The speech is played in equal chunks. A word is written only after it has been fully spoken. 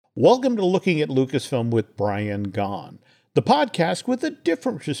Welcome to Looking at Lucasfilm with Brian Gahn, the podcast with a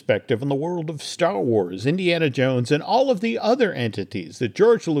different perspective on the world of Star Wars, Indiana Jones, and all of the other entities that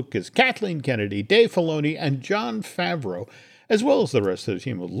George Lucas, Kathleen Kennedy, Dave Filoni, and Jon Favreau, as well as the rest of the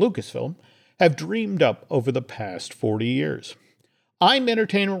team of Lucasfilm, have dreamed up over the past 40 years. I'm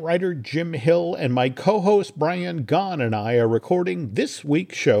entertainment writer Jim Hill, and my co-host Brian Gahn and I are recording this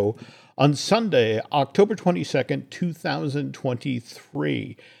week's show on Sunday, October 22nd,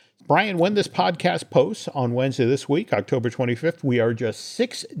 2023. Brian, when this podcast posts on Wednesday this week, October 25th, we are just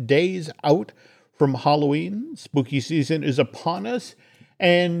 6 days out from Halloween. Spooky season is upon us.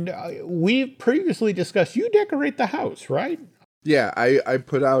 And we've previously discussed, you decorate the house, right? Yeah, I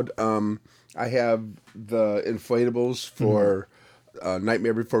put out, I have the inflatables for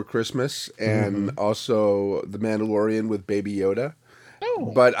Nightmare Before Christmas and also The Mandalorian with Baby Yoda.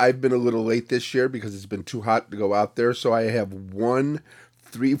 Oh. But I've been a little late this year because it's been too hot to go out there. So I have one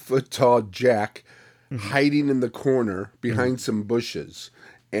 3-foot-tall Jack hiding in the corner behind some bushes.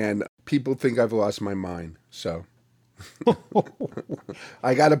 And people think I've lost my mind. So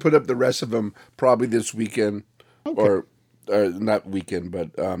I got to put up the rest of them probably this weekend. Okay. Or not weekend,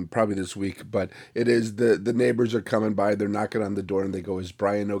 but probably this week. But it is, the neighbors are coming by. They're knocking on the door and they go, "Is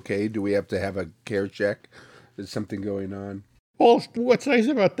Brian okay? Do we have to have a care check? Is something going on?" Well, what's nice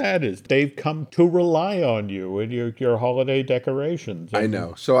about that is they've come to rely on you and your holiday decorations. I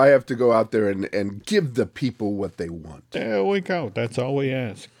know. So I have to go out there and give the people what they want. There we go. That's all we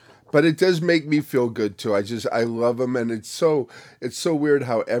ask. But it does make me feel good, too. I love them. And it's so weird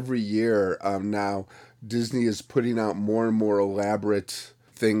how every year now Disney is putting out more and more elaborate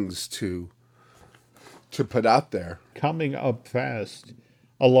things to put out there. Coming up fast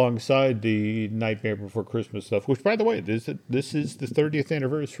alongside the Nightmare Before Christmas stuff, which, by the way, this is the 30th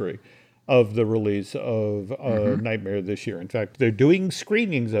anniversary of the release of Nightmare this year. In fact, they're doing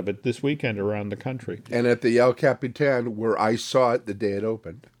screenings of it this weekend around the country. And at the El Capitan, where I saw it the day it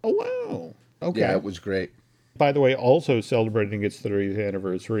opened. Oh, wow. Okay. Yeah, it was great. By the way, also celebrating its 30th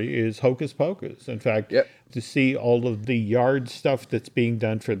anniversary is Hocus Pocus. In fact, to see all of the yard stuff that's being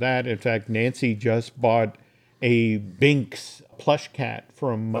done for that. In fact, Nancy just bought a Binks plush cat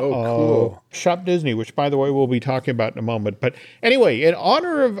from cool. Shop Disney, which, by the way, we'll be talking about in a moment. But anyway, in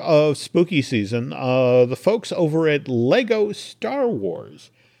honor of spooky season, the folks over at Lego Star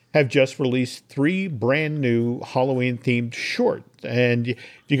Wars have just released 3 brand new Halloween-themed shorts. And if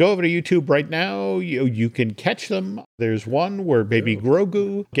you go over to YouTube right now, you can catch them. There's one where Baby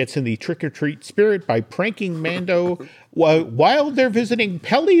Grogu gets in the trick-or-treat spirit by pranking Mando while they're visiting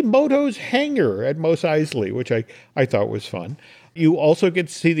Pelimoto's hangar at Mos Eisley, which I thought was fun. You also get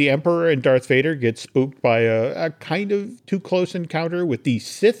to see the Emperor and Darth Vader get spooked by a kind of too close encounter with the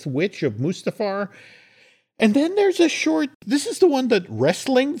Sith Witch of Mustafar. And then there's a short, this is the one that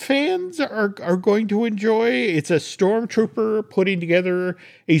wrestling fans are going to enjoy. It's a stormtrooper putting together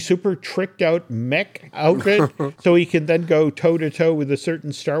a super tricked out mech outfit so he can then go toe-to-toe with a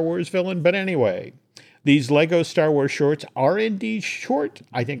certain Star Wars villain. But anyway, these Lego Star Wars shorts are indeed short.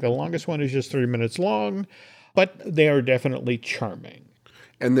 I think the longest one is just 3 minutes long, but they are definitely charming.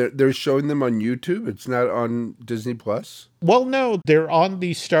 And they're showing them on YouTube? It's not on Disney Plus? Well, no, they're on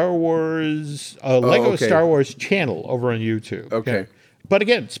the Star Wars, Lego Star Wars channel over on YouTube. Okay. But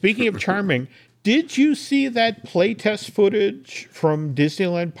again, speaking of charming, did you see that playtest footage from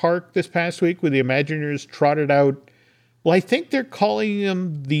Disneyland Park this past week where the Imagineers trotted out, well, I think they're calling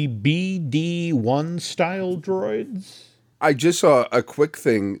them the BD-1 style droids? I just saw a quick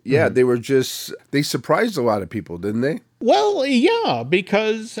thing. Yeah, they surprised a lot of people, didn't they? Well, yeah,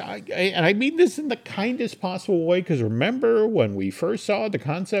 because, and I mean this in the kindest possible way, because remember when we first saw the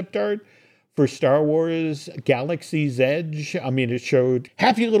concept art for Star Wars Galaxy's Edge? I mean, it showed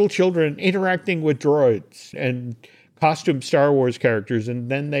happy little children interacting with droids and costume Star Wars characters, and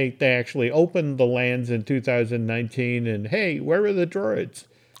then they actually opened the lands in 2019, and hey, where are the droids?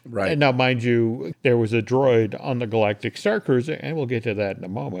 Right. And now, mind you, there was a droid on the Galactic Star Cruiser, and we'll get to that in a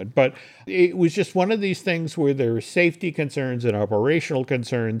moment. But it was just one of these things where there were safety concerns and operational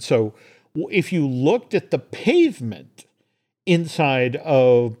concerns. So if you looked at the pavement inside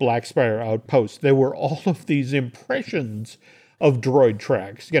of Black Spire Outpost, there were all of these impressions of droid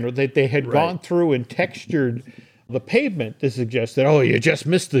tracks. You know, they had gone through and textured the pavement to suggest that, oh, you just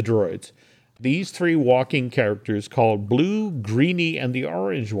missed the droids. These 3 walking characters called Blue, Greenie, and the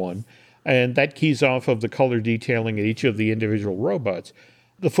Orange one, and that keys off of the color detailing at each of the individual robots.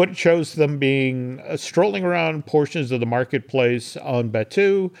 The footage shows them being strolling around portions of the marketplace on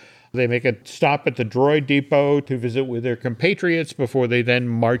Batuu. They make a stop at the droid depot to visit with their compatriots before they then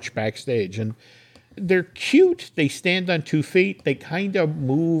march backstage. And they're cute. They stand on 2 feet. They kind of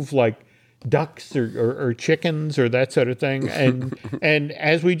move like ducks or chickens or that sort of thing. And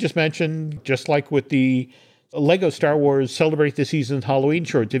as we just mentioned, just like with the Lego Star Wars Celebrate the Season's Halloween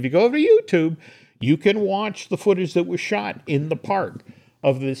shorts, if you go over to YouTube, you can watch the footage that was shot in the park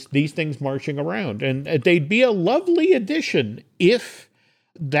of these things marching around. And they'd be a lovely addition if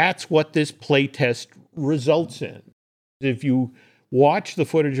that's what this playtest results in. If you watch the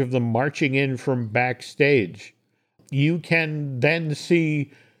footage of them marching in from backstage, you can then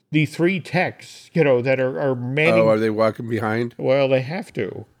see the 3 techs, that are manning. Oh, are they walking behind? Well, they have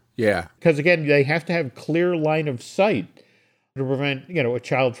to. Yeah. Because, again, they have to have clear line of sight to prevent, a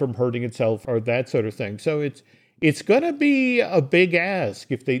child from hurting itself or that sort of thing. So it's going to be a big ask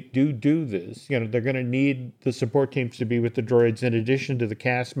if they do this. They're going to need the support teams to be with the droids in addition to the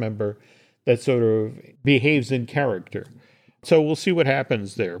cast member that sort of behaves in character. So we'll see what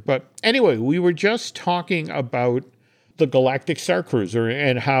happens there. But anyway, we were just talking about the Galactic Star Cruiser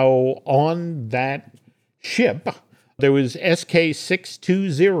and how on that ship there was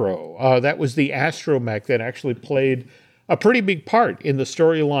SK-620. That was the astromech that actually played a pretty big part in the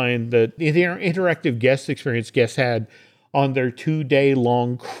storyline that the interactive guest experience guests had on their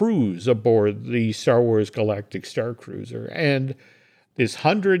 2-day-long cruise aboard the Star Wars Galactic Star Cruiser. And this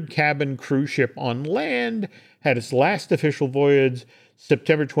 100-cabin cruise ship on land had its last official voyage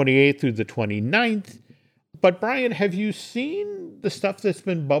September 28th through the 29th. But Brian, have you seen the stuff that's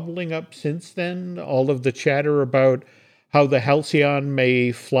been bubbling up since then? All of the chatter about how the Halcyon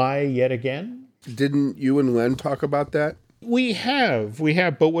may fly yet again? Didn't you and Len talk about that? We have.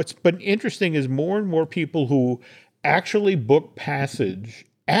 But what's been interesting is more and more people who actually booked passage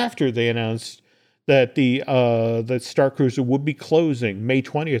after they announced that the Star Cruiser would be closing May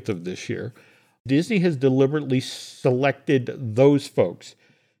 20th of this year. Disney has deliberately selected those folks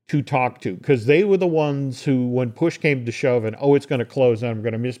to talk to because they were the ones who, when push came to shove and, it's going to close and I'm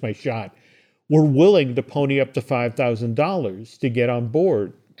going to miss my shot, were willing to pony up to $5,000 to get on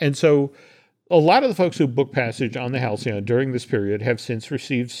board. And so a lot of the folks who booked passage on the Halcyon during this period have since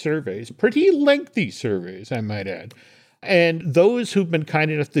received surveys, pretty lengthy surveys, I might add. And those who've been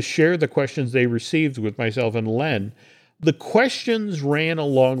kind enough to share the questions they received with myself and Len, the questions ran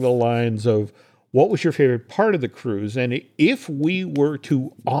along the lines of, what was your favorite part of the cruise? And if we were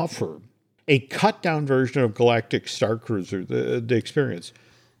to offer a cut-down version of Galactic Star Cruiser, the experience,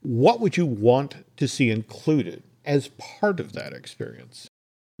 what would you want to see included as part of that experience?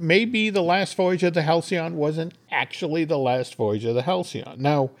 Maybe the last voyage of the Halcyon wasn't actually the last voyage of the Halcyon.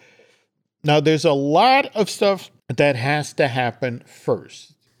 Now there's a lot of stuff that has to happen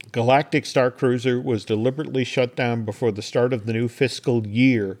first. Galactic Star Cruiser was deliberately shut down before the start of the new fiscal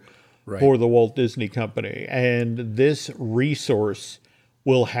year for the Walt Disney Company. And this resource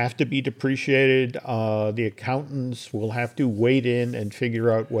will have to be depreciated. The accountants will have to wade in and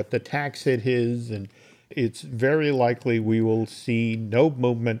figure out what the tax hit is. And it's very likely we will see no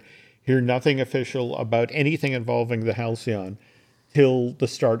movement, hear nothing official about anything involving the Halcyon till the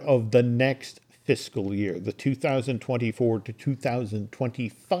start of the next fiscal year, the 2024 to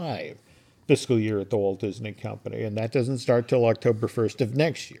 2025 fiscal year at the Walt Disney Company. And that doesn't start till October 1st of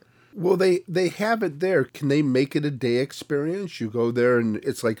next year. Well, they have it there. Can they make it a day experience? You go there and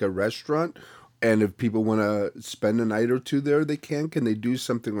it's like a restaurant. And if people want to spend a night or two there, they can. Can they do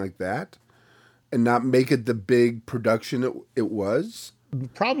something like that and not make it the big production it was? The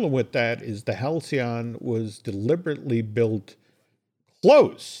problem with that is the Halcyon was deliberately built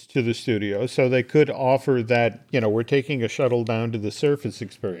close to the studio so they could offer that, we're taking a shuttle down to the surface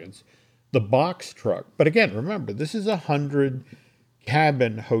experience, the box truck. But again, remember, this is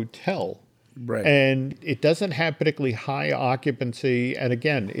 100-cabin hotel. Right. And it doesn't have particularly high occupancy. And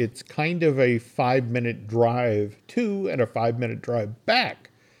again, it's kind of a 5-minute drive to and a 5-minute drive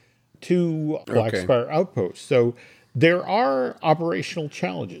back to Black Spire Outpost. So there are operational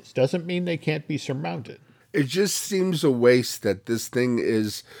challenges. Doesn't mean they can't be surmounted. It just seems a waste that this thing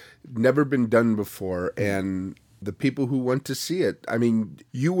is never been done before. And the people who went to see it, I mean,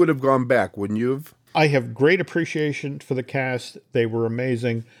 you would have gone back, wouldn't you have? I have great appreciation for the cast. They were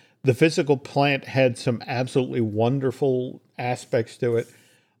amazing. The physical plant had some absolutely wonderful aspects to it.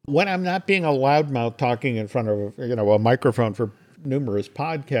 When I'm not being a loudmouth talking in front of a microphone for numerous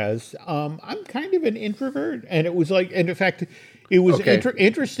podcasts, I'm kind of an introvert. And it was like, and in fact, it was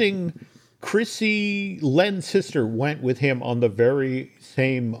interesting. Chrissy, Len's sister, went with him on the very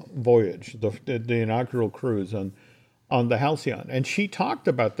same voyage, the inaugural cruise on the Halcyon. And she talked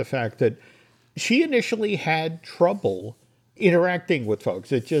about the fact that she initially had trouble interacting with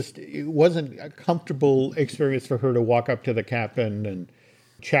folks. It wasn't a comfortable experience for her to walk up to the captain and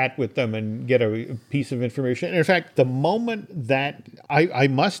chat with them and get a piece of information. And in fact, the moment that I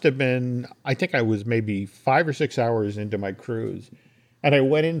must have been, I think I was maybe 5 or 6 hours into my cruise, and I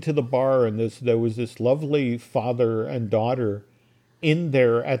went into the bar, and there was this lovely father and daughter in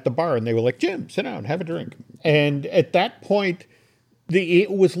there at the bar, and they were like, "Jim, sit down, have a drink." And at that point,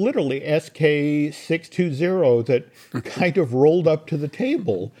 it was literally SK620 that kind of rolled up to the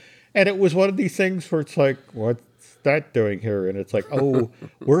table. And it was one of these things where it's like, what's that doing here? And it's like, oh,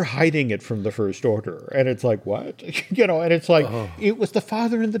 we're hiding it from the First Order. And it's like, what? And it's like, It was the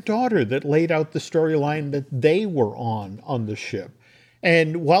father and the daughter that laid out the storyline that they were on the ship.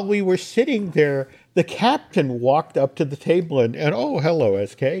 And while we were sitting there, the captain walked up to the table and oh, hello,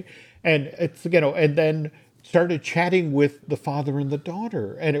 SK. And it's, and then started chatting with the father and the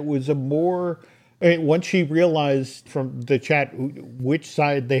daughter. And it was once she realized from the chat which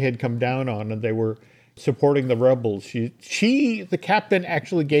side they had come down on and they were supporting the rebels, the captain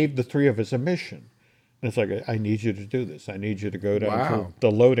actually gave the three of us a mission. And it's like, I need you to do this. I need you to go down to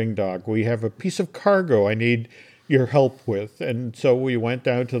the loading dock. We have a piece of cargo I need your help with. And so we went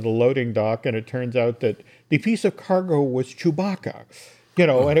down to the loading dock, and it turns out that the piece of cargo was Chewbacca.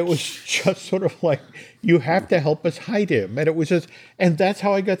 And it was just sort of like, you have to help us hide him. And it was just, and that's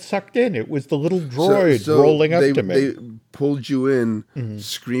how I got sucked in. It was the little droid rolling up to me. They pulled you in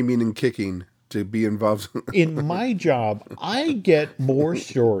screaming and kicking to be involved. In my job, I get more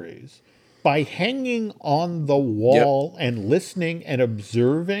stories by hanging on the wall and listening and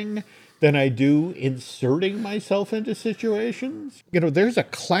observing than I do inserting myself into situations. There's a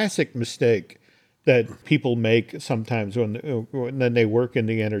classic mistake that people make sometimes when they work in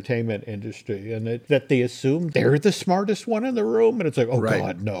the entertainment industry, and that they assume they're the smartest one in the room. And it's like,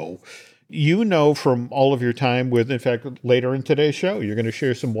 God, no. From all of your time in fact, later in today's show, you're going to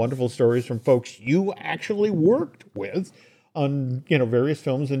share some wonderful stories from folks you actually worked with on, various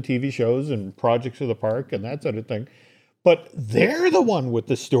films and TV shows and projects of the park and that sort of thing. But they're the one with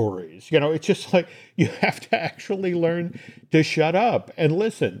the stories. It's just like you have to actually learn to shut up and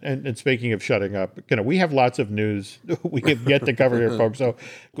listen. And speaking of shutting up, we have lots of news we can get to cover here, folks. So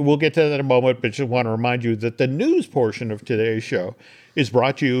we'll get to that in a moment. But just want to remind you that the news portion of today's show is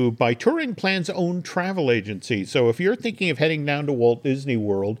brought to you by Touring Plan's own travel agency. So if you're thinking of heading down to Walt Disney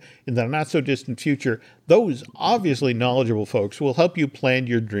World in the not-so-distant future, those obviously knowledgeable folks will help you plan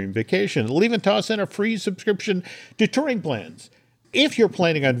your dream vacation. They'll even toss in a free subscription to Touring Plans. If you're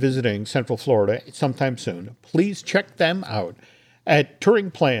planning on visiting Central Florida sometime soon, please check them out at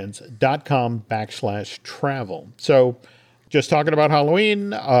touringplans.com/travel. So just talking about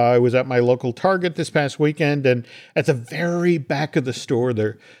Halloween, I was at my local Target this past weekend, and at the very back of the store,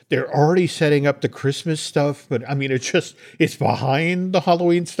 they're already setting up the Christmas stuff. But I mean, it's behind the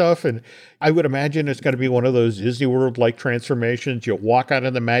Halloween stuff, and I would imagine it's going to be one of those Disney World-like transformations. You walk out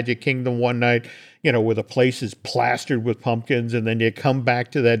of the Magic Kingdom one night, where the place is plastered with pumpkins, and then you come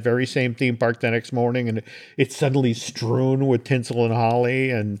back to that very same theme park the next morning, and it's suddenly strewn with tinsel and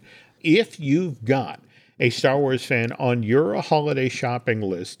holly. And if you've got a Star Wars fan on your holiday shopping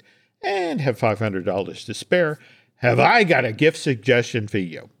list and have $500 to spare, have I got a gift suggestion for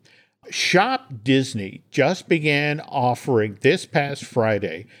you. Shop Disney just began offering this past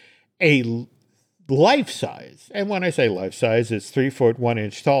Friday a life-size, and when I say life-size, it's 3 foot 1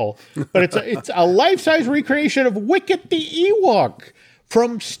 inch tall, but it's a life-size recreation of Wicket the Ewok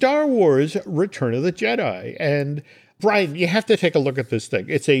from Star Wars Return of the Jedi. And Brian, you have to take a look at this thing.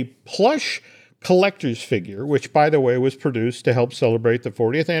 It's a plush collector's figure, which, by the way, was produced to help celebrate the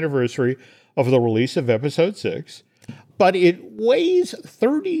 40th anniversary of the release of Episode 6. But it weighs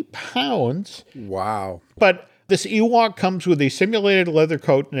 30 pounds. Wow. But this Ewok comes with a simulated leather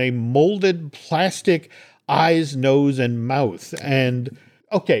coat and a molded plastic eyes, nose, and mouth. And,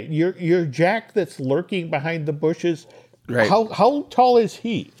 okay, your Jack that's lurking behind the bushes, right. How tall is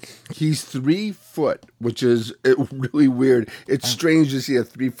he? He's 3 foot, which is really weird. It's strange to see a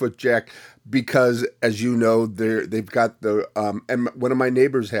 3 foot Jack because, as you know, they've got the and one of my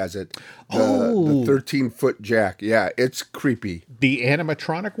neighbors has it. The 13 foot Jack. Yeah, it's creepy. The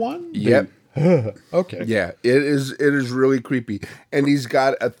animatronic one? Yep. Okay. Yeah, it is really creepy, and he's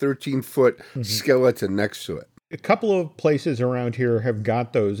got a 13 foot skeleton next to it. A couple of places around here have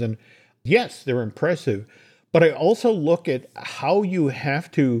got those, and yes, they're impressive. But I also look at how you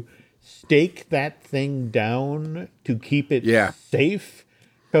have to stake that thing down to keep it safe.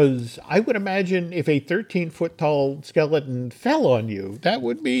 Because I would imagine if a 13-foot tall skeleton fell on you, that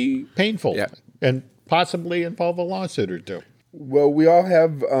would be painful and possibly involve a lawsuit or two. Well, we all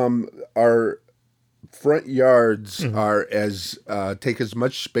have our front yards are take as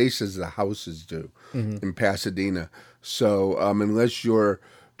much space as the houses do in Pasadena. So unless you're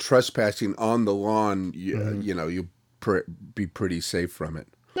trespassing on the lawn, you be pretty safe from it.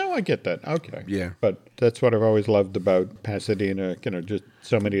 No, I get that. Okay. Yeah. But that's what I've always loved about Pasadena, just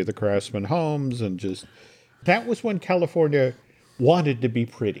so many of the craftsman homes and just that was when California wanted to be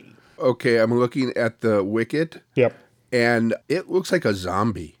pretty. Okay, I'm looking at the Wicked. Yep. And it looks like a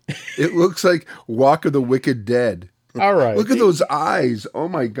zombie. It looks like Walk of the Wicked Dead. All right. Look at those eyes. Oh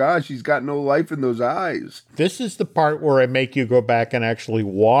my gosh, he's got no life in those eyes. This is the part where I make you go back and actually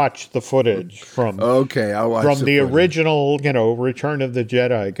watch the footage from I'll watch from the footage. original, Return of the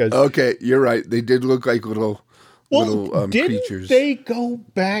Jedi. Okay, you're right. They did look like little didn't creatures. They go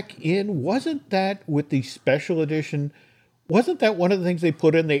back in? Wasn't that with the special edition? Wasn't that one of the things they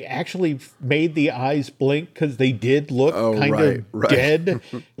put in? They actually made the eyes blink because they did look right. dead,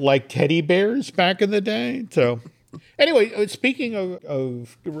 like teddy bears back in the day. So, anyway, speaking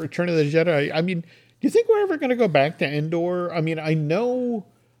of Return of the Jedi, I mean, do you think we're ever going to go back to Endor? I mean, I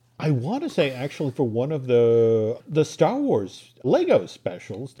want to say actually for one of the Star Wars Lego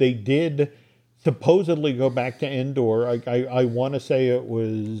specials, they did supposedly go back to Endor. I want to say it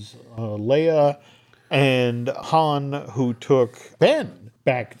was Leia and Han who took Ben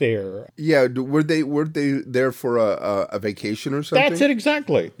back there. Yeah, were they there for a vacation or something? That's it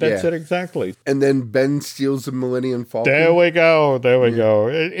exactly. And then Ben steals the Millennium Falcon. There we go.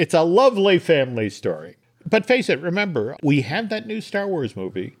 It's a lovely family story. But face it, remember, we have that new Star Wars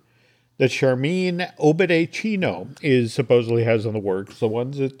movie that Charmin Obede-Chino supposedly has in the works. The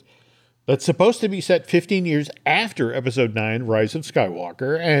ones that's supposed to be set 15 years after Episode 9, Rise of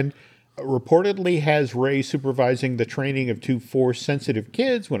Skywalker, and reportedly has Rey supervising the training of two Force-sensitive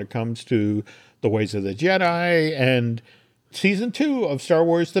kids when it comes to the ways of the Jedi. And Season 2 of Star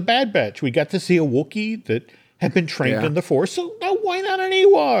Wars The Bad Batch, we got to see a Wookiee that had been trained in the Force, so now why not an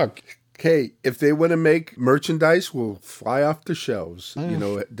Ewok? Okay, if they want to make merchandise, we'll fly off the shelves,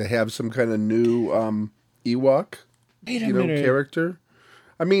 to have some kind of new Ewok, character.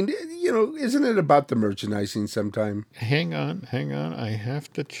 I mean, isn't it about the merchandising sometime? Hang on. I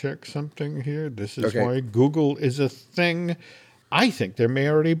have to check something here. This is why Google is a thing. I think there may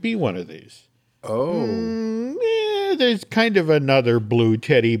already be one of these. Oh. There's kind of another blue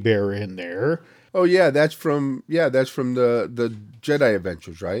teddy bear in there. Oh, yeah, that's from the Jedi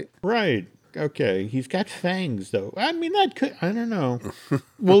Adventures, right? Right. Okay. He's got fangs, though. I mean, I don't know.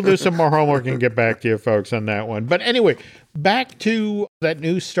 We'll do some more homework and get back to you folks on that one. But anyway, back to that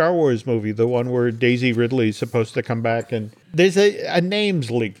new Star Wars movie, the one where Daisy Ridley's supposed to come back, and there's a name's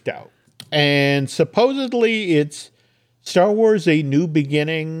leaked out. And supposedly it's Star Wars A New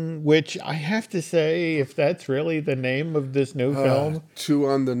Beginning, which I have to say, if that's really the name of this new film. Too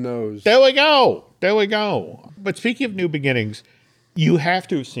on the nose. There we go. But speaking of new beginnings, you have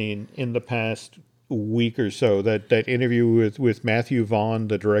to have seen in the past week or so that interview with Matthew Vaughn,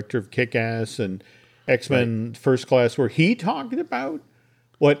 the director of Kick-Ass and X-Men First Class, where he talked about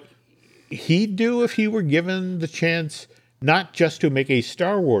what he'd do if he were given the chance not just to make a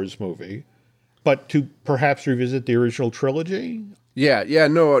Star Wars movie, but to perhaps revisit the original trilogy. Yeah,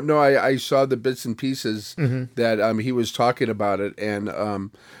 no, I saw the bits and pieces that he was talking about it,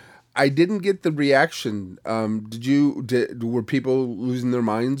 and I didn't get the reaction. Were people losing their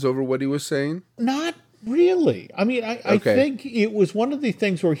minds over what he was saying? Not really. I mean, I think it was one of the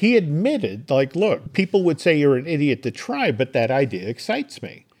things where he admitted, like, look, people would say you're an idiot to try, but that idea excites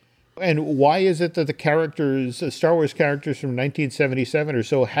me. And why is it that the characters, Star Wars characters from 1977 are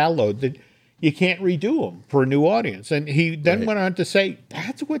so hallowed that you can't redo them for a new audience? And he then went on to say,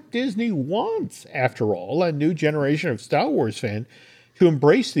 that's what Disney wants, after all, a new generation of Star Wars fans to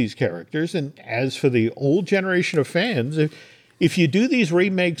embrace these characters. And as for the old generation of fans, if you do these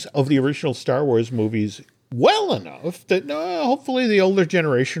remakes of the original Star Wars movies well enough, that hopefully the older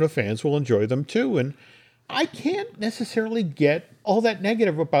generation of fans will enjoy them too. And I can't necessarily get all that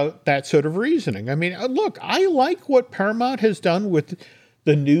negative about that sort of reasoning. I mean, look, I like what Paramount has done with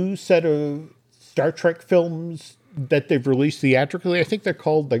the new set of Star Trek films that they've released theatrically. I think they're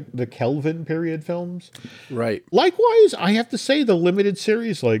called the Kelvin period films. Right. Likewise, I have to say the limited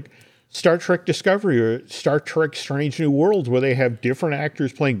series like Star Trek Discovery or Star Trek Strange New Worlds, where they have different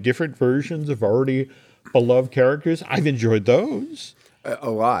actors playing different versions of already beloved characters. I've enjoyed those. A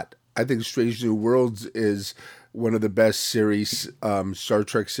lot. I think Strange New Worlds is one of the best series, Star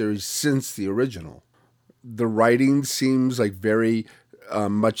Trek series since the original. The writing seems like very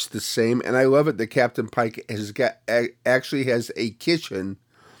much the same, and I love it that Captain Pike actually has a kitchen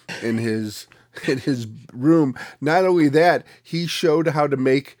in his room. Not only that, he showed how to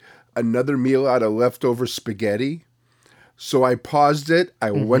make another meal out of leftover spaghetti. So I paused it. I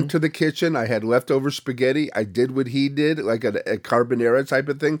went to the kitchen. I had leftover spaghetti. I did what he did, like a carbonara type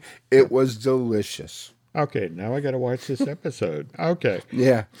of thing. It was delicious. Okay, now I got to watch this episode. Okay.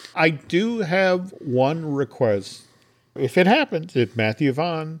 Yeah. I do have one request. If it happens, if Matthew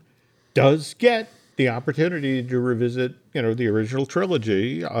Vaughn does get the opportunity to revisit, the original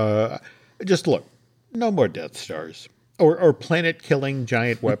trilogy, just look, no more Death Stars or planet-killing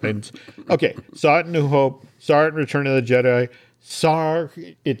giant weapons. Okay, saw it in New Hope, saw it in Return of the Jedi, saw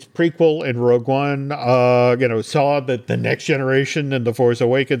its prequel in Rogue One, saw the Next Generation and The Force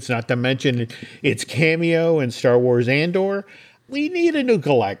Awakens, not to mention its cameo in Star Wars Andor. We need a new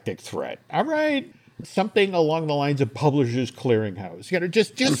galactic threat, all right? Something along the lines of Publishers Clearinghouse.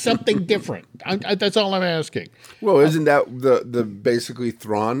 Just something different. That's all I'm asking. Well, isn't that the basically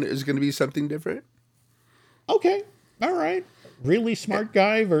Thrawn is going to be something different? Okay, all right. Really smart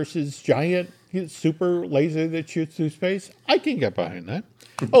guy versus giant super laser that shoots through space. I can get behind that.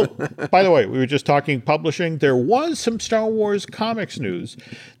 Oh, by the way, we were just talking publishing. There was some Star Wars comics news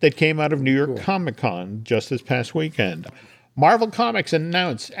that came out of New York Comic Con just this past weekend. Marvel Comics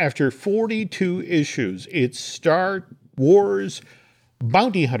announced after 42 issues, its Star Wars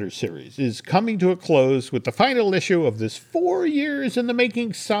Bounty Hunter series is coming to a close with the final issue of this 4 years in the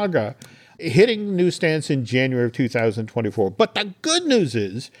making saga hitting newsstands in January of 2024. But the good news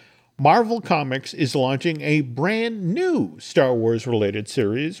is Marvel Comics is launching a brand new Star Wars related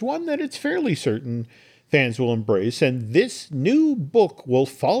series, one that it's fairly certain fans will embrace. And this new book will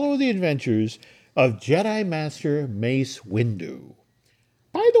follow the adventures of Jedi Master Mace Windu.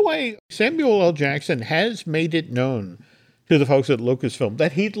 By the way, Samuel L. Jackson has made it known to the folks at Lucasfilm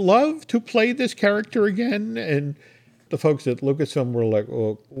that he'd love to play this character again. And the folks at Lucasfilm were like,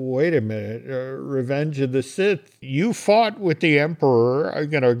 well, wait a minute, Revenge of the Sith, you fought with the Emperor,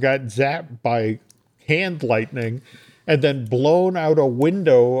 got zapped by hand lightning, and then blown out a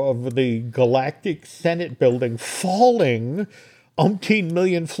window of the Galactic Senate building, falling umpteen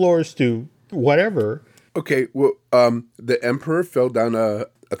million floors to whatever. Okay, well, the Emperor fell down a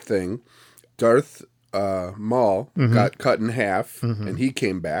thing. Darth Maul got cut in half, and he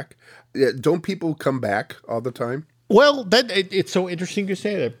came back. Yeah, don't people come back all the time? Well, it's so interesting you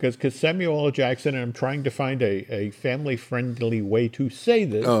say that because Samuel L. Jackson, and I'm trying to find a family-friendly way to say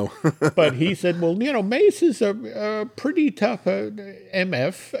this, but he said, well, Mace is a pretty tough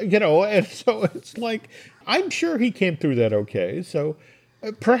MF, and so it's like, I'm sure he came through that okay, so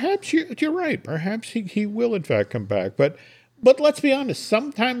perhaps you're right. Perhaps he will, in fact, come back. But let's be honest,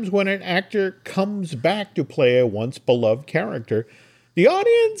 sometimes when an actor comes back to play a once-beloved character, the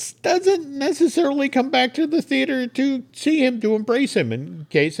audience doesn't necessarily come back to the theater to see him, to embrace him. And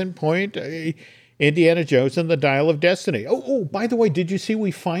case in point, Indiana Jones and the Dial of Destiny. Oh, by the way, did you see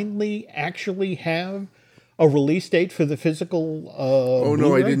we finally actually have a release date for the physical Oh,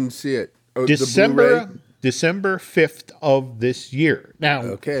 no, I didn't see it. Oh, December 5th of this year. Now,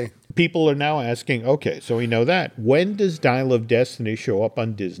 okay, people are now asking, okay, so we know that. When does Dial of Destiny show up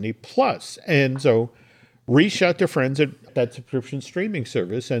on Disney Plus? And so reached out to friends at that subscription streaming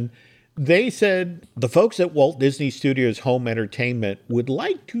service, and they said the folks at Walt Disney Studios Home Entertainment would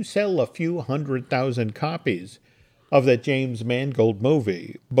like to sell a few 100,000 copies of that James Mangold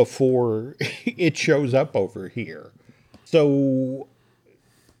movie before it shows up over here. So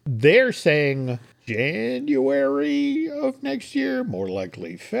they're saying January of next year, more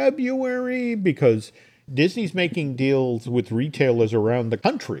likely February, because Disney's making deals with retailers around the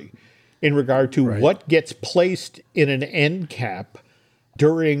country in regard to what gets placed in an end cap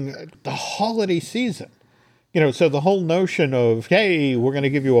during the holiday season. So the whole notion of, hey, we're going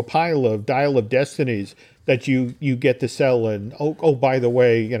to give you a pile of Dial of Destinies that you get to sell, and oh, by the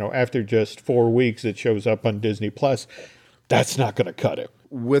way, after just 4 weeks it shows up on Disney Plus, that's not going to cut it.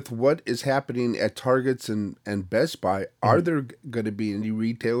 With what is happening at Targets and Best Buy, are there going to be any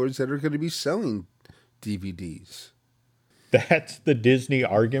retailers that are going to be selling DVDs? That's the Disney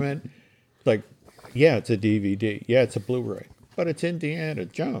argument. Like, yeah, it's a DVD. Yeah, it's a Blu-ray. But it's Indiana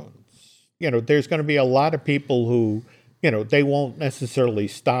Jones. There's going to be a lot of people who, they won't necessarily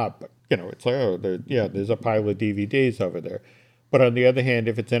stop. It's like, oh, there's a pile of DVDs over there. But on the other hand,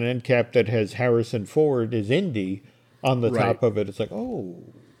 if it's an end cap that has Harrison Ford as Indy on the top of it, it's like, oh.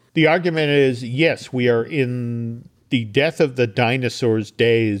 The argument is, yes, we are in the death of the dinosaurs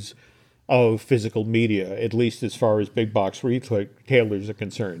days of physical media, at least as far as big box retailers are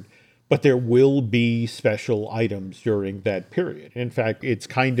concerned. But there will be special items during that period. In fact, it's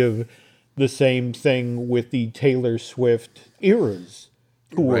kind of the same thing with the Taylor Swift Eras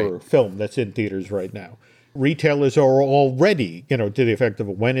tour film that's in theaters right now. retailers are already, to the effect of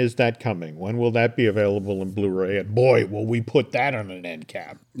when is that coming? When will that be available in Blu-ray? And boy, will we put that on an end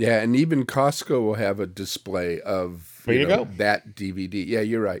cap. Yeah, and even Costco will have a display of There you go. that DVD. Yeah,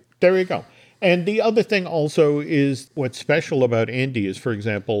 you're right. There you go. And the other thing also is what's special about Indy is, for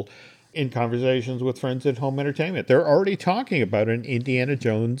example, in conversations with friends at Home Entertainment, they're already talking about an Indiana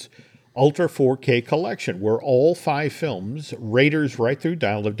Jones Ultra 4K collection where all 5 films, Raiders right through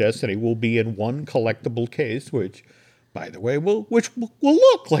Dial of Destiny, will be in one collectible case, which, by the way, will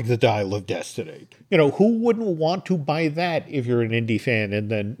look like the Dial of Destiny. Who wouldn't want to buy that if you're an Indy fan and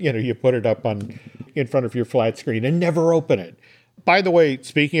then, you put it up in front of your flat screen and never open it? By the way,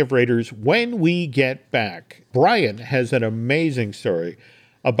 speaking of Raiders, when we get back, Brian has an amazing story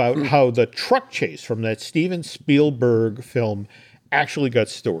about how the truck chase from that Steven Spielberg film actually got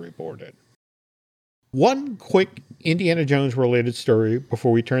storyboarded. One quick Indiana Jones related story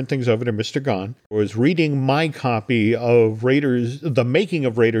before we turn things over to Mr. Gone was reading my copy of Raiders, the making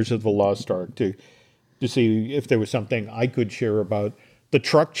of Raiders of the Lost Ark to see if there was something I could share about the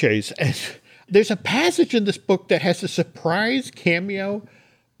truck chase. And there's a passage in this book that has a surprise cameo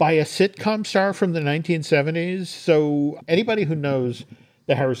by a sitcom star from the 1970s. So anybody who knows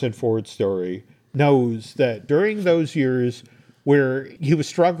the Harrison Ford story knows that during those years where he was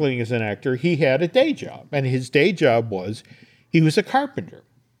struggling as an actor, he had a day job. And his day job was he was a carpenter.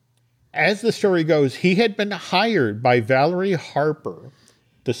 As the story goes, he had been hired by Valerie Harper,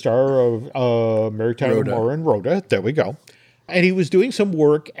 the star of Mary Tyler Moore and Rhoda. There we go. And he was doing some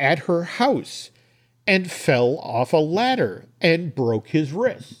work at her house and fell off a ladder and broke his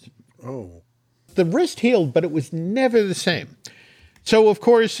wrist. Oh. The wrist healed, but it was never the same. So, of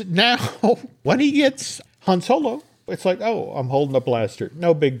course, now when he gets Han Solo, it's like, oh, I'm holding a blaster.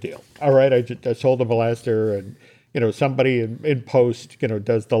 No big deal. All right, I just hold a blaster and, somebody in post,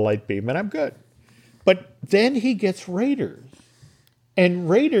 does the light beam and I'm good. But then he gets Raiders. And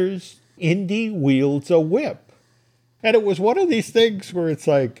Raiders, Indy wields a whip. And it was one of these things where it's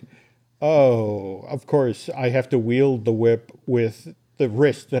like, oh, of course, I have to wield the whip with the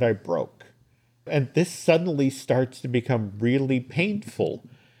wrist that I broke. And this suddenly starts to become really painful.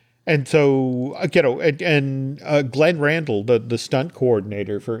 And so, Glenn Randall, the stunt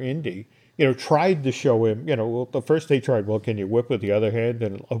coordinator for Indy, tried to show him, the first they tried, well, can you whip with the other hand?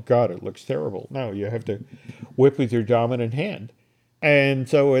 And, oh, God, it looks terrible. No, you have to whip with your dominant hand. And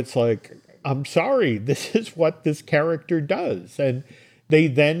so it's like, I'm sorry, this is what this character does. And they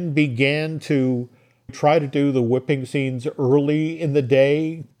then began to try to do the whipping scenes early in the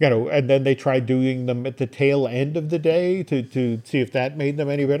day, and then they tried doing them at the tail end of the day to see if that made them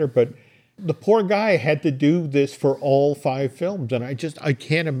any better. But the poor guy had to do this for all 5 films. And I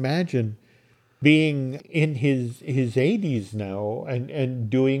can't imagine being in his 80s now and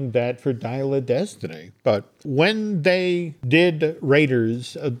doing that for Dial of Destiny. But when they did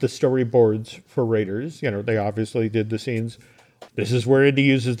Raiders, the storyboards for Raiders, they obviously did the scenes. This is where Indy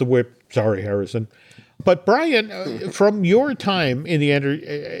uses the whip. Sorry, Harrison. But Brian, from your time in the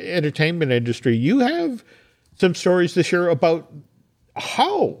entertainment industry, you have some stories to share about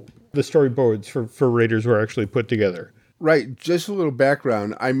how the storyboards for Raiders were actually put together. Right. Just a little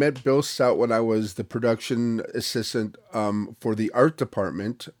background. I met Bill Stout when I was the production assistant for the art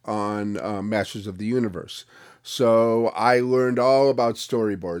department on Masters of the Universe. So I learned all about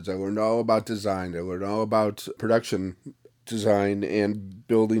storyboards. I learned all about design. I learned all about production design and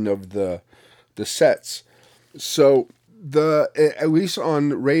building of the sets. So at least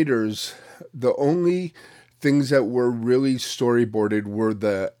on Raiders, the only things that were really storyboarded were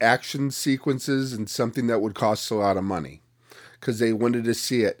the action sequences and something that would cost a lot of money because they wanted to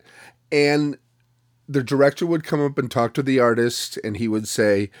see it. And the director would come up and talk to the artist and he would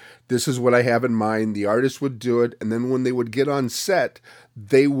say, this is what I have in mind. The artist would do it. And then when they would get on set,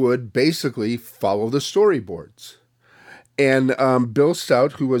 they would basically follow the storyboards. And Bill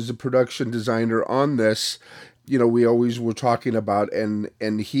Stout, who was the production designer on this, we always were talking about,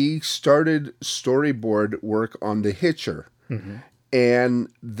 and he started storyboard work on The Hitcher. Mm-hmm. And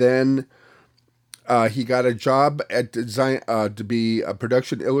then he got a job at design to be a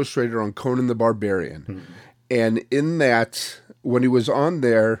production illustrator on Conan the Barbarian. Mm-hmm. And in that, when he was on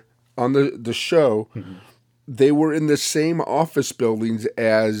there, on the show, mm-hmm. they were in the same office buildings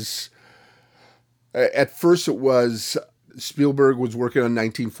as, at first it was... Spielberg was working on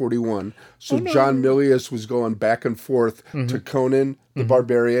 1941, so John Milius was going back and forth mm-hmm. to Conan the mm-hmm.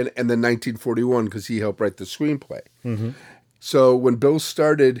 Barbarian and then 1941 because he helped write the screenplay. Mm-hmm. So when Bill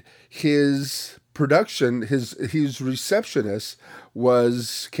started his production, his receptionist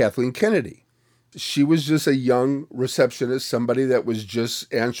was Kathleen Kennedy. She was just a young receptionist, somebody that was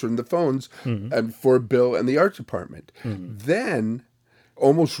just answering the phones and for Bill and the art department. Then,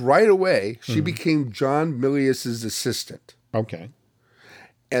 almost right away, she became John Milius's assistant. Okay.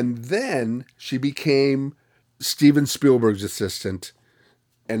 And then she became Steven Spielberg's assistant.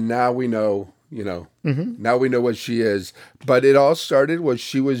 And now we know, now we know what she is. But it all started was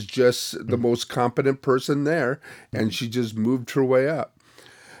she was just the most competent person there, and she just moved her way up.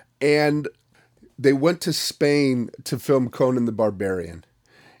 And they went to Spain to film Conan the Barbarian.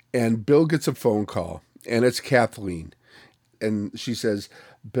 And Bill gets a phone call, and it's Kathleen. And she says,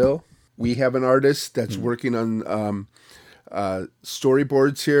 Bill, we have an artist that's working on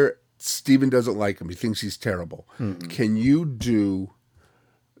storyboards here. Steven doesn't like him. He thinks he's terrible. Can you do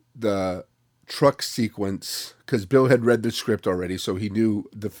the truck sequence? Because Bill had read the script already, so he knew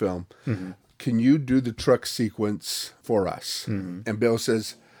the film. Can you do the truck sequence for us? And Bill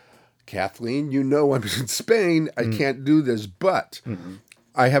says, Kathleen, I'm in Spain. I can't do this, but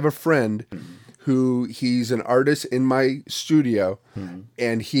I have a friend who he's an artist in my studio,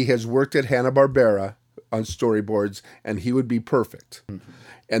 and he has worked at Hanna-Barbera on storyboards, and he would be perfect.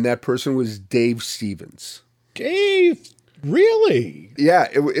 And that person was Dave Stevens. Dave, really? Yeah,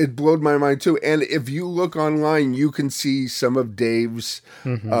 it blew my mind too. And if you look online, you can see some of Dave's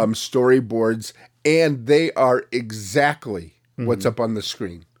storyboards, and they are exactly what's up on the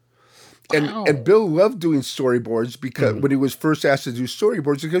screen. And Bill loved doing storyboards because when he was first asked to do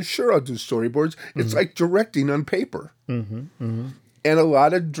storyboards, he goes, sure, I'll do storyboards. It's like directing on paper. And a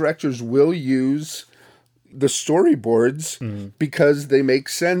lot of directors will use the storyboards because they make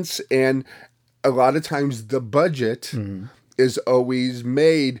sense. And a lot of times the budget is always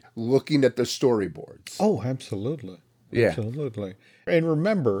made looking at the storyboards. Oh, absolutely. Yeah. Absolutely. And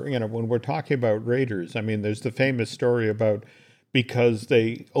remember, when we're talking about Raiders, there's the famous story about because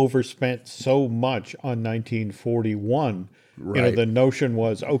they overspent so much on 1941. Right. The notion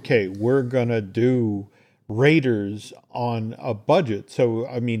was, okay, we're going to do Raiders on a budget. So,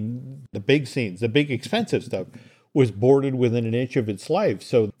 the big scenes, the big expensive stuff was boarded within an inch of its life.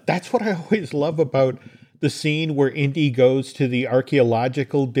 So that's what I always love about the scene where Indy goes to the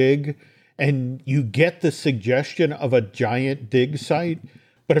archaeological dig and you get the suggestion of a giant dig site.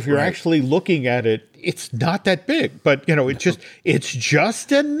 But if you're actually looking at it, it's not that big. But, it's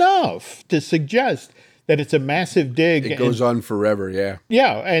just enough to suggest that it's a massive dig. It goes on forever, yeah.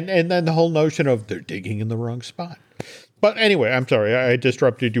 Yeah, and then the whole notion of they're digging in the wrong spot. But anyway, I'm sorry, I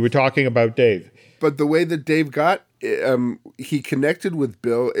disrupted. You were talking about Dave. But the way that Dave got, he connected with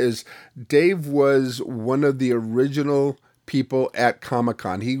Bill is Dave was one of the original people at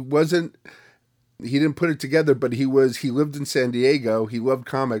Comic-Con. He didn't put it together, but he lived in San Diego. He loved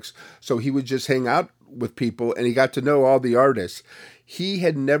comics. So he would just hang out with people and he got to know all the artists. He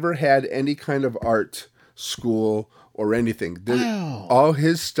had never had any kind of art school or anything. Wow. All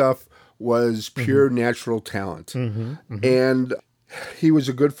his stuff was pure natural talent. And he was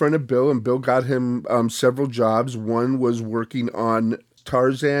a good friend of Bill, and Bill got him several jobs. One was working on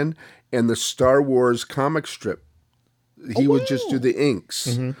Tarzan and the Star Wars comic strip. He would just do the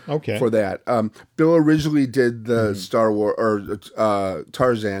inks for that. Bill originally did the Star Wars or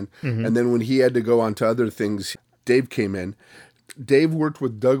Tarzan, and then when he had to go on to other things, Dave came in. Dave worked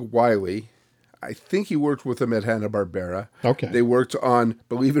with Doug Wiley. I think he worked with him at Hanna-Barbera. Okay. They worked on,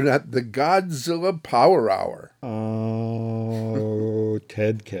 believe it or not, the Godzilla Power Hour. Oh,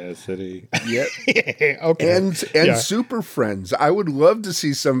 Ted Cassidy. Yep. Okay. And Super Friends. I would love to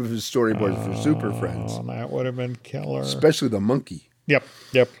see some of his storyboards for Super Friends. Oh, that would have been killer. Especially the monkey. Yep.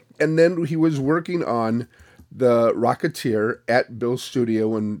 And then he was working on the Rocketeer at Bill's studio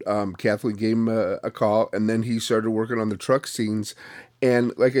when Kathleen gave him a call. And then he started working on the truck scenes.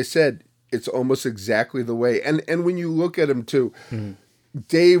 And like I said, it's almost exactly the way. And when you look at him too,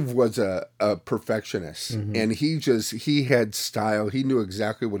 Dave was a perfectionist, and he had style. He knew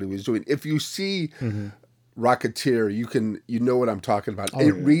exactly what he was doing. If you see Rocketeer, you know what I'm talking about.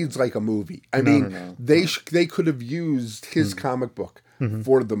 It reads like a movie. They could have used his comic book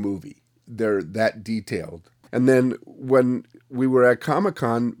for the movie. They're that detailed. And then when we were at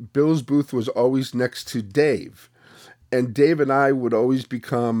Comic-Con, Bill's booth was always next to Dave, and Dave and I would always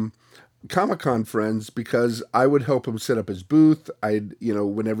become Comic-Con friends because I would help him set up his booth.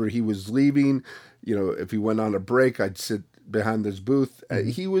 Whenever he was leaving, if he went on a break, I'd sit behind his booth.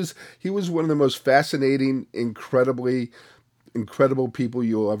 He was one of the most fascinating, incredible people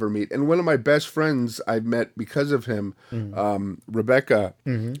you'll ever meet. And one of my best friends I've met because of him, Rebecca,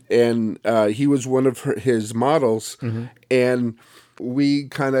 and he was one of his models. And we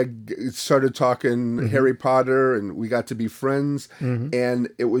kind of started talking Harry Potter, and we got to be friends. And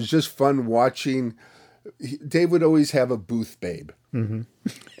it was just fun watching. Dave would always have a booth babe. And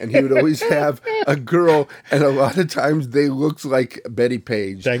he would always have a girl, and a lot of times they looked like Betty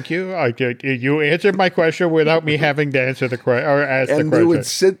Page. Thank you. You answered my question without me having to answer the question or ask the question. And they would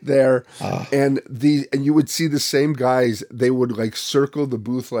sit there, and you would see the same guys. They would like circle the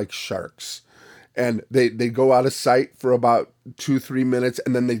booth like sharks, and they'd go out of sight for about 2-3 minutes,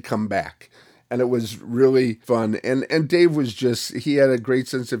 and then they'd come back. And it was really fun. And Dave was he had a great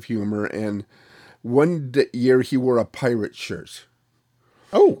sense of humor. And one year he wore a pirate shirt.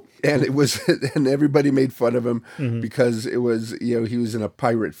 Oh, and it was, and everybody made fun of him because it was, he was in a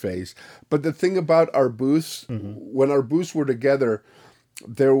pirate phase. But the thing about our booths, when our booths were together,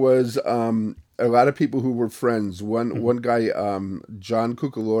 there was a lot of people who were friends. One guy, John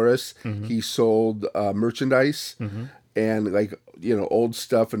Kukaloris, he sold merchandise and old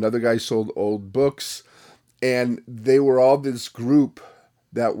stuff. Another guy sold old books, and they were all this group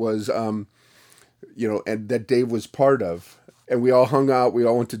that was, and that Dave was part of. And we all hung out. We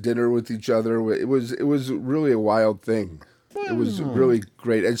all went to dinner with each other. It was really a wild thing. It was really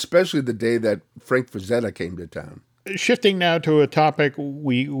great, especially the day that Frank Frazetta came to town. Shifting now to a topic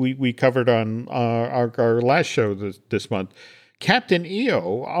we covered on our last show this month, Captain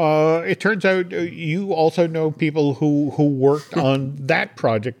EO. It turns out you also know people who worked on that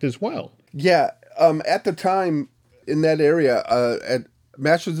project as well. Yeah, at the time in that area, at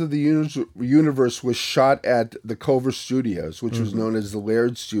Masters of the Universe was shot at the Culver Studios, which was known as the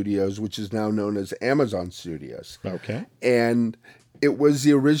Laird Studios, which is now known as Amazon Studios. Okay. And it was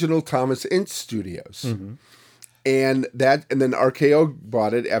the original Thomas Ince Studios. And then RKO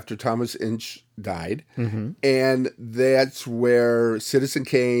bought it after Thomas Ince died. And that's where Citizen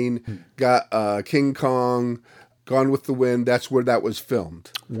Kane got King Kong, Gone with the Wind. That's where that was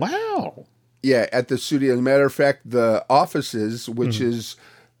filmed. Wow. Yeah, at the studio. As a matter of fact, the offices, which is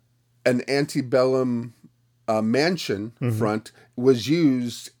an antebellum mansion front, was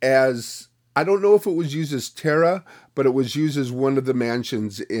used as, I don't know if it was used as Terra, but it was used as one of the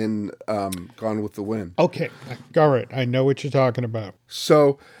mansions in Gone with the Wind. Okay, all right. I know what you're talking about.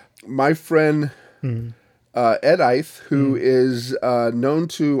 So my friend Ed Eith, who is known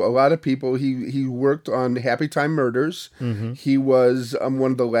to a lot of people, he worked on Happy Time Murders. He was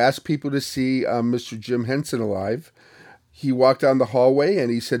one of the last people to see Mr. Jim Henson alive. He walked down the hallway and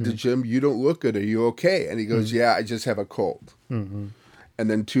he said to Jim, "You don't look good. Are you okay?" And he goes, "Yeah, I just have a cold." And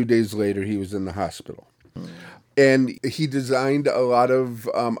then 2 days later, he was in the hospital. And he designed a lot of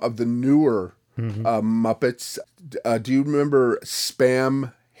the newer Muppets. Do you remember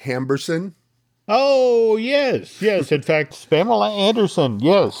Spam Hamberson? Oh, yes. In fact, Pamela Anderson,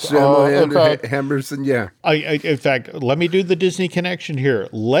 yes. Hamberson, yeah. In fact, let me do the Disney connection here.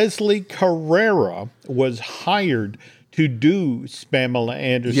 Leslie Carrera was hired to do Pamela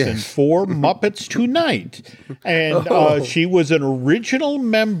Anderson for Muppets Tonight. And she was an original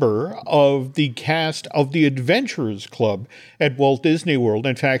member of the cast of the Adventurers Club at Walt Disney World.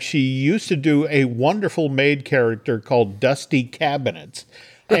 In fact, she used to do a wonderful maid character called Dusty Cabinets.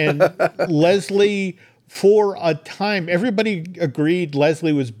 And Leslie, for a time, everybody agreed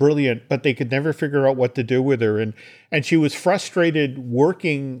Leslie was brilliant, but they could never figure out what to do with her. And she was frustrated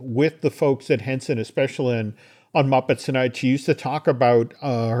working with the folks at Henson, especially on Muppets Tonight. She used to talk about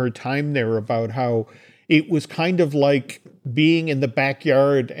her time there, about how it was kind of like being in the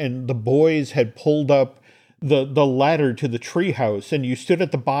backyard and the boys had pulled up the ladder to the treehouse, and you stood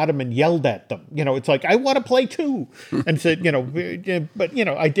at the bottom and yelled at them. It's like, I want to play too. And said, but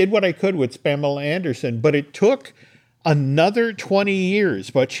I did what I could with Pamela Anderson, but it took another 20 years,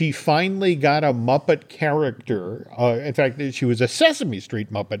 but she finally got a Muppet character. In fact, she was a Sesame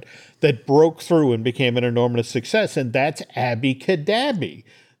Street Muppet that broke through and became an enormous success. And that's Abby Cadabby,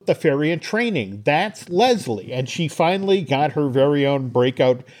 the fairy in training. That's Leslie. And she finally got her very own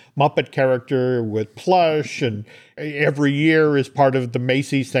breakout Muppet character with plush, and every year is part of the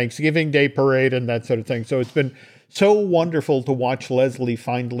Macy's Thanksgiving Day Parade and that sort of thing. So it's been so wonderful to watch Leslie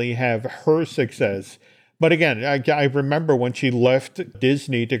finally have her success. But again, I remember when she left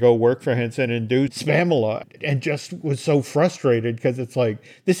Disney to go work for Henson and do Spamela, and just was so frustrated because it's like,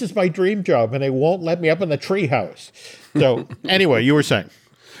 this is my dream job and they won't let me up in the treehouse. So anyway, you were saying.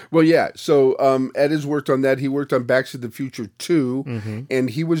 Well, yeah. So Ed has worked on that. He worked on Back to the Future 2, and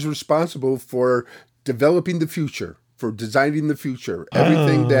he was responsible for developing the future, for designing the future.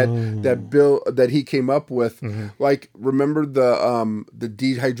 Everything that he came up with. Like, remember the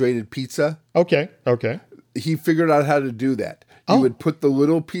dehydrated pizza? Okay. He figured out how to do that. You would put the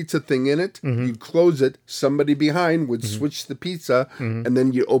little pizza thing in it, you'd close it, somebody behind would switch the pizza, and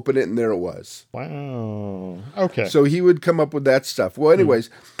then you open it and there it was. Wow. Okay. So he would come up with that stuff. Well, anyways,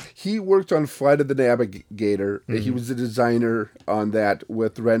 he worked on Flight of the Navigator. He was the designer on that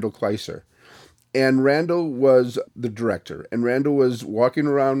with Randall Kleiser. And Randall was the director. And Randall was walking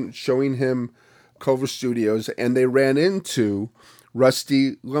around showing him Culver Studios, and they ran into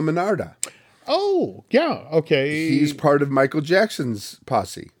Rusty Lemonarda. Oh, yeah. Okay. He's part of Michael Jackson's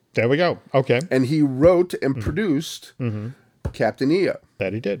posse. There we go. Okay. And he wrote and produced Captain EO.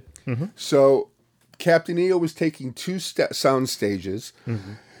 That he did. So Captain EO was taking two sound stages,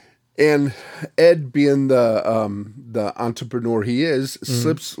 and Ed, being the entrepreneur he is,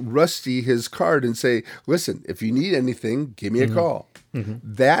 slips Rusty his card and say, "Listen, if you need anything, give me a call."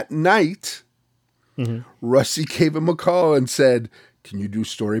 That night, Rusty gave him a call and said, "Can you do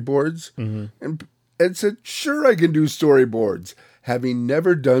storyboards?" And Ed said, "Sure, I can do storyboards," having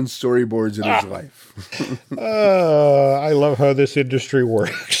never done storyboards in his life. I love how this industry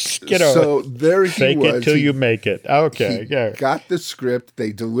works. So there he fake was. It till you make it. Okay, He got the script.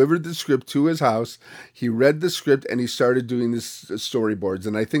 They delivered the script to his house. He read the script and he started doing this storyboards.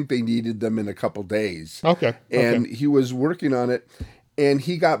 And I think they needed them in a couple days. Okay. And he was working on it, and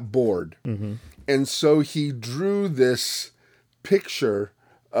he got bored. And so he drew this picture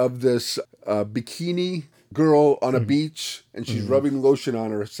of this bikini girl on a beach, and she's rubbing lotion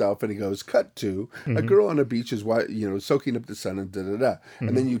on herself, and he goes, cut to a girl on a beach is soaking up the sun, and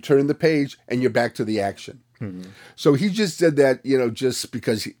and then you turn the page and you're back to the action. So he just did that, just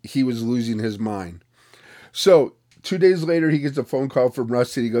because he was losing his mind. So 2 days later, he gets a phone call from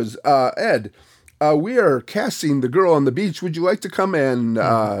Rusty. He goes, Ed, we are casting the girl on the beach. Would you like to come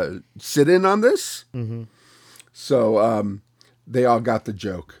and sit in on this? So they all got the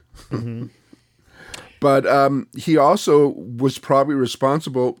joke. But he also was probably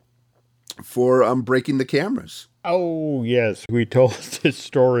responsible for breaking the cameras. Oh, yes. We told this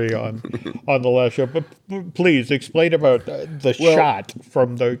story on the last show. But please explain about the shot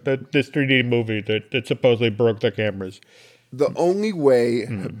from this 3D movie that supposedly broke the cameras. The only way,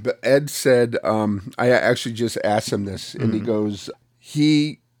 Ed said, I actually just asked him this, and he goes,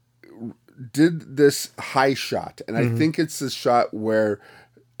 he did this high shot. And I think it's the shot where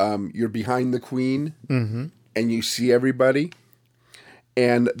you're behind the queen and you see everybody.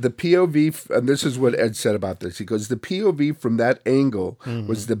 And the POV, and this is what Ed said about this. He goes, the POV from that angle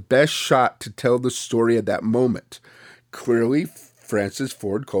was the best shot to tell the story at that moment. Clearly, Francis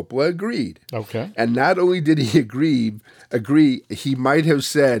Ford Coppola agreed. Okay. And not only did he agree, he might have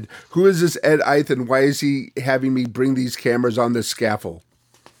said, who is this Ed Ith and why is he having me bring these cameras on this scaffold?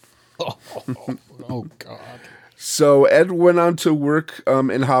 Oh, God. So Ed went on to work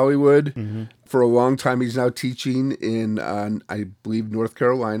in Hollywood for a long time. He's now teaching in, I believe, North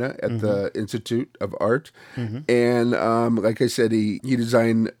Carolina at the Institute of Art. And like I said, he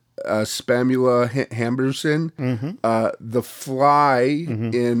designed Spamula Hamberson, the fly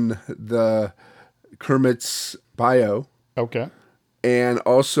in the Kermit's bio. Okay. And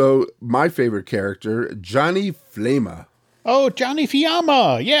also my favorite character, Johnny Flama. Oh, Johnny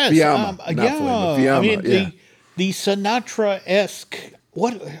Fiamma. Yes. Fiamma, not Flama. Fiamma, I mean, the Sinatra-esque,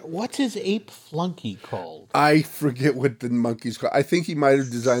 what's his ape flunky called? I forget what the monkey's called. I think he might have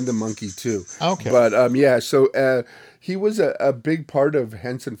designed the monkey too. Okay. But so he was a big part of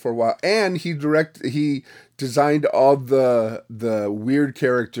Henson for a while, and he designed all the weird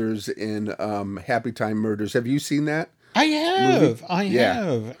characters in Happy Time Murders. Have you seen that? I have. Movie? I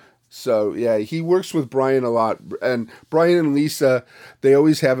have. So, yeah, he works with Brian a lot. And Brian and Lisa, they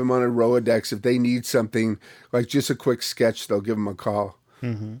always have him on a Rolodex. If they need something, like just a quick sketch, they'll give him a call.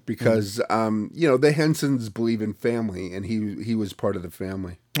 Because, the Hensons believe in family, and he was part of the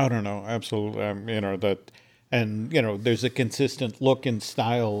family. I don't know. Absolutely. There's a consistent look and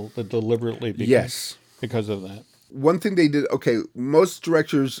style that deliberately because of that. One thing they did, most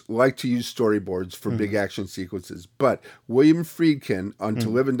directors like to use storyboards for big action sequences, but William Friedkin on To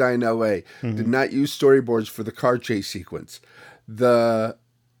Live and Die in L.A. did not use storyboards for the car chase sequence. The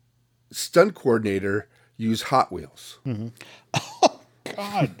stunt coordinator used Hot Wheels. Oh,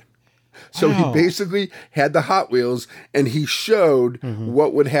 God. So he basically had the Hot Wheels, and he showed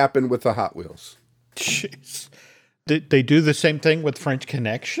what would happen with the Hot Wheels. Jeez. Did they do the same thing with French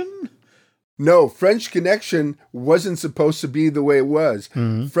Connection? No, French Connection wasn't supposed to be the way it was.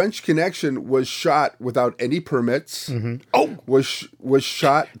 French Connection was shot without any permits. Was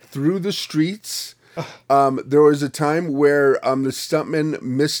shot through the streets. There was a time where the stuntman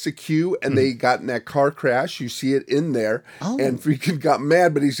missed a cue and they got in that car crash. You see it in there. And Friedkin got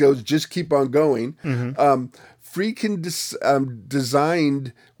mad, but he goes, just keep on going. Friedkin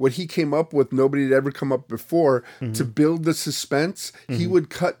designed what he came up with. Nobody had ever come up before to build the suspense. He would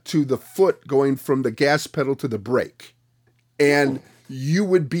cut to the foot going from the gas pedal to the brake, and you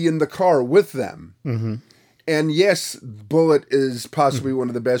would be in the car with them. And yes, Bullet is possibly one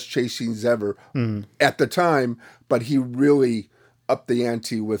of the best chase scenes ever at the time, but he really upped the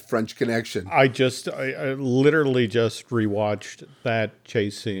ante with French Connection. I literally just rewatched that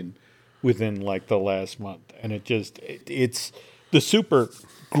chase scene within like the last month, and it's the super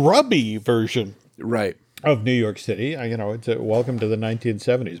grubby version Right. of New York City. It's a welcome to the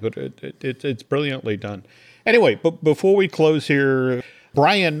 1970s, but it's brilliantly done. Anyway, but before we close here,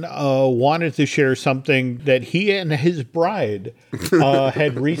 Brian wanted to share something that he and his bride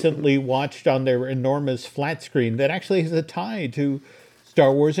had recently watched on their enormous flat screen that actually has a tie to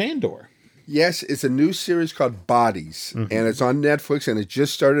Star Wars Andor. Yes, it's a new series called Bodies, and it's on Netflix, and it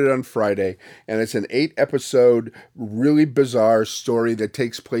just started on Friday, and it's an 8-episode, really bizarre story that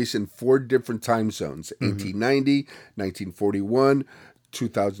takes place in 4 different time zones, 1890, 1941,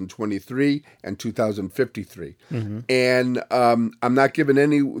 2023, and 2053. And I'm not giving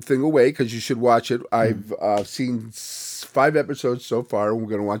anything away because you should watch it. I've seen 5 episodes so far. We're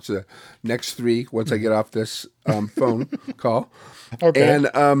going to watch the next 3 once I get off this phone call. Okay.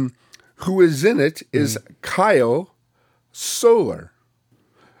 And who is in it is Kyle Solar,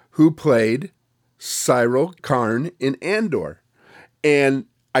 who played Cyril Karn in Andor. And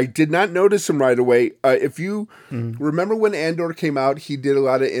I did not notice him right away. If you remember when Andor came out, he did a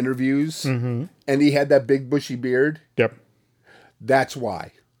lot of interviews, and he had that big bushy beard. Yep. That's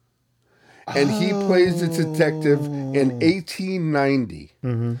why. And he plays the detective in 1890.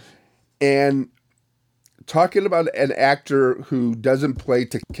 And talking about an actor who doesn't play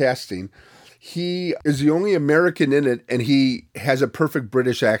to casting, he is the only American in it, and he has a perfect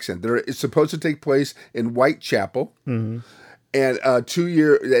British accent. It's supposed to take place in Whitechapel. And it's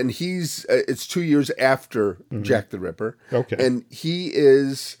 2 years after Jack the Ripper. Okay. And he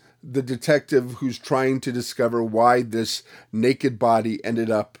is the detective who's trying to discover why this naked body ended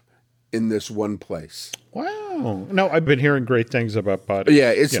up in this one place. Wow. No, I've been hearing great things about Bodies.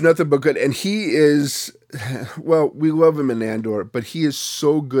 Yeah, it's nothing but good. And he is, well, we love him in Andor, but he is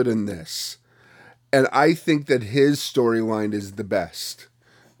so good in this. And I think that his storyline is the best.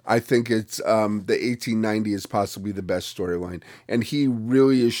 I think it's the 1890 is possibly the best storyline. And he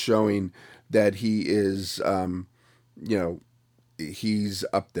really is showing that he is, he's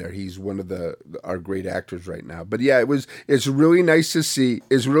up there. He's one of our great actors right now. But yeah, it's really nice to see.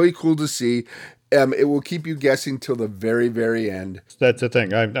 It's really cool to see. It will keep you guessing till the very, very end. That's the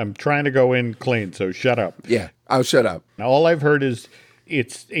thing. I'm trying to go in clean, so shut up. Yeah, I'll shut up. Now, all I've heard is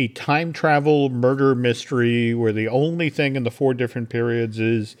it's a time travel murder mystery where the only thing in the 4 different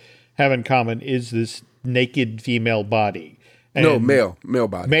periods have in common is this naked female body. And no, male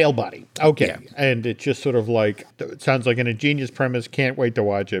body. Male body. Okay. Yeah. And it's just sort of like, it sounds like an ingenious premise. Can't wait to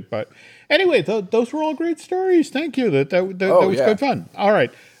watch it. But anyway, those were all great stories. Thank you. That was good fun. All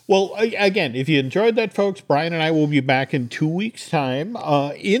right. Well, again, if you enjoyed that, folks, Brian and I will be back in 2 weeks' time.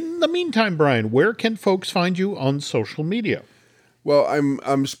 In the meantime, Brian, where can folks find you on social media? Well,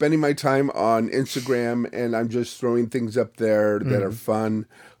 I'm spending my time on Instagram, and I'm just throwing things up there that are fun.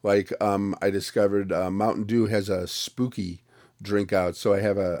 Like I discovered Mountain Dew has a spooky drink out, so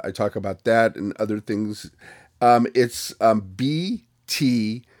I talk about that and other things. It's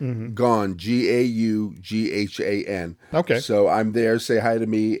BT Gone, GAUGHAN. Okay. So I'm there. Say hi to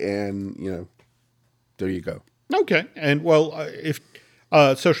me, and there you go. Okay. And well, if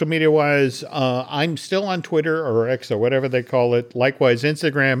social media wise, I'm still on Twitter or X or whatever they call it. Likewise,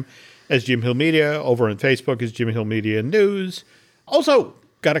 Instagram as Jim Hill Media. Over on Facebook as Jim Hill Media News. Also,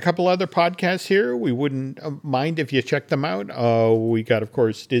 got a couple other podcasts here. We wouldn't mind if you check them out. We got, of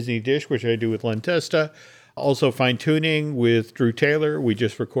course, Disney Dish, which I do with Len Testa. Also, Fine Tuning with Drew Taylor. We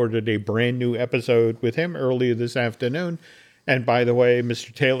just recorded a brand new episode with him earlier this afternoon. And by the way,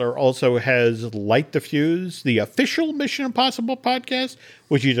 Mr. Taylor also has Light the Fuse, the official Mission Impossible podcast,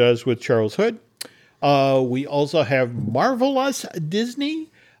 which he does with Charles Hood. We also have Marvelous Disney,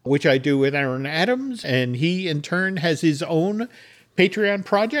 which I do with Aaron Adams. And he, in turn, has his own Patreon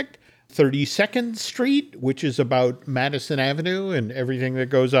project, 32nd Street, which is about Madison Avenue and everything that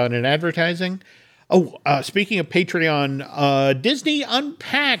goes on in advertising. Oh, speaking of Patreon, Disney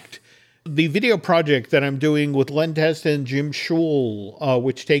Unpacked, the video project that I'm doing with Len Testa and Jim Schul,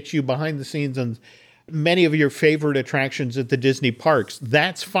 which takes you behind the scenes on many of your favorite attractions at the Disney parks.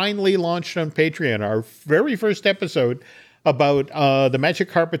 That's finally launched on Patreon. Our very first episode about the Magic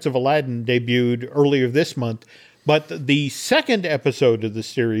Carpets of Aladdin debuted earlier this month. But the second episode of the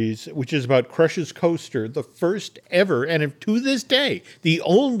series, which is about Crush's Coaster, the first ever, and to this day, the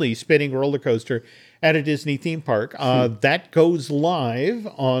only spinning roller coaster at a Disney theme park, that goes live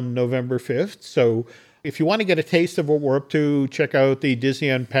on November 5th. So if you want to get a taste of what we're up to, check out the Disney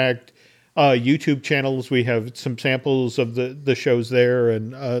Unpacked YouTube channels. We have some samples of the shows there,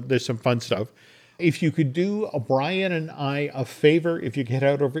 and there's some fun stuff. If you could do Brian and I a favor, if you could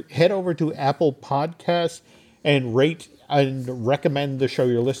head over to Apple Podcasts and rate and recommend the show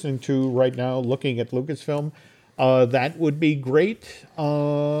you're listening to right now, looking at Lucasfilm, that would be great.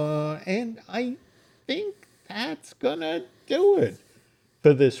 And I think that's gonna do it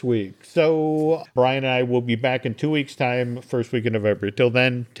for this week. So Brian and I will be back in 2 weeks' time, first week of November. Till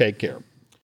then, take care.